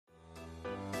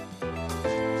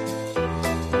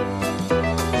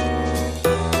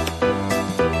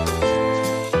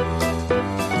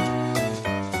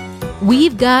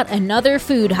we've got another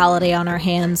food holiday on our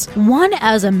hands, one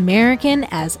as American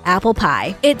as apple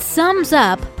pie. It sums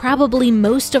up probably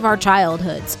most of our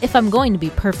childhoods, if I'm going to be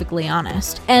perfectly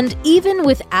honest. And even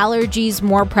with allergies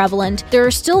more prevalent, there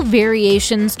are still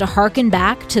variations to harken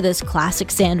back to this classic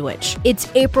sandwich.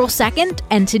 It's April 2nd,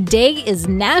 and today is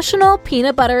National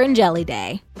Peanut Butter and Jelly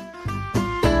Day.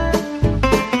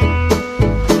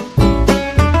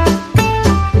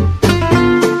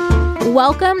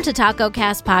 Welcome to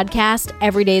TacoCast Podcast,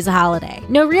 Every Day's a Holiday.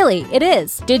 No, really, it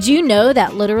is. Did you know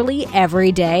that literally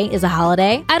every day is a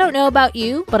holiday? I don't know about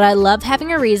you, but I love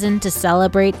having a reason to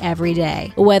celebrate every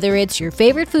day. Whether it's your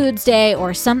favorite foods day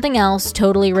or something else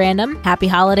totally random, happy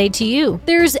holiday to you.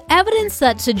 There's evidence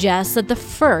that suggests that the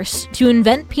first to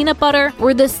invent peanut butter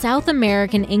were the South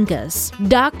American Incas.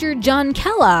 Dr. John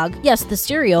Kellogg, yes, the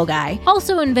cereal guy,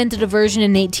 also invented a version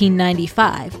in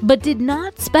 1895, but did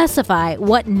not specify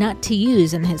what nut to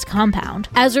use in his compound.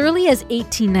 As early as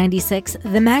 1896,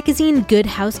 the magazine Good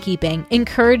Housekeeping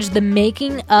encouraged the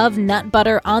making of nut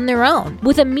butter on their own,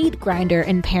 with a meat grinder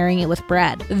and pairing it with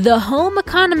bread. The home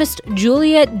economist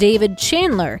Julia David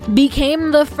Chandler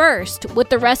became the first with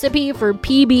the recipe for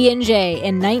PB&J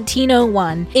in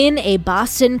 1901 in a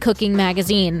Boston cooking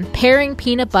magazine, pairing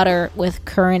peanut butter with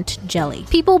currant jelly.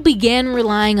 People began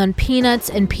relying on peanuts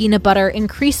and peanut butter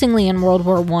increasingly in World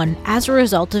War I as a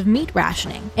result of meat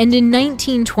rationing. And in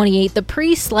 1928, the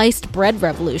pre-sliced bread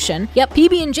revolution,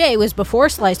 PB&J was before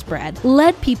sliced bread,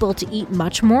 led people to eat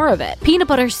much more of it. Peanut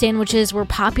butter sandwiches were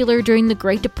popular during the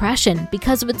Great Depression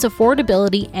because of its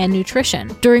affordability and nutrition.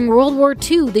 During World War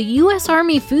II, the U.S.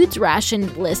 Army foods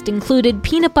ration list included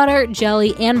peanut butter,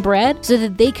 jelly, and bread so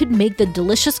that they could make the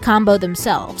delicious combo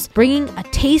themselves, bringing a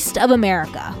taste of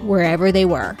America wherever they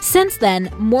were. Since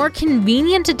then, more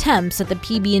convenient attempts at the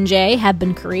PB&J have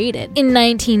been created. In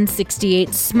 1968,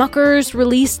 Smucker's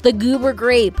released the Goober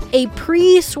Grape, a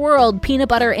pre-swirled peanut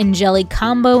butter and jelly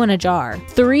combo in a jar.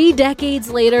 3 decades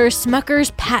later,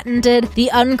 Smucker's patented the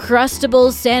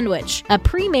Uncrustables sandwich, a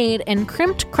pre-made and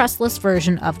crimped crustless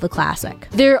version of the classic.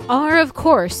 There are, of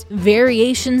course,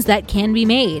 variations that can be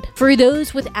made. For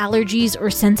those with allergies or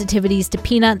sensitivities to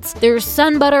peanuts, there's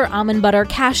sun butter, almond butter,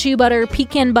 cashew butter,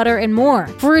 pecan butter, and more.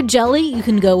 For a jelly, you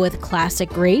can go with classic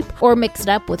grape or mix it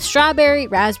up with strawberry,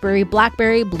 raspberry,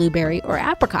 blackberry, blueberry, or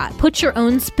apricot. Put your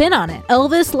own spin on it.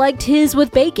 Elvis liked his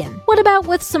with bacon. What about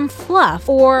with some fluff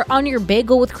or on your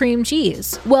bagel with cream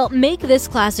cheese? Well, make this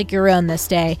classic your own this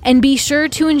day and be sure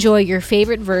to enjoy your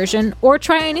favorite version or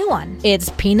try a new one. It's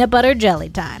peanut butter jelly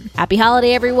time. Happy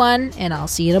holiday, everyone, and I'll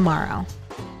see you tomorrow.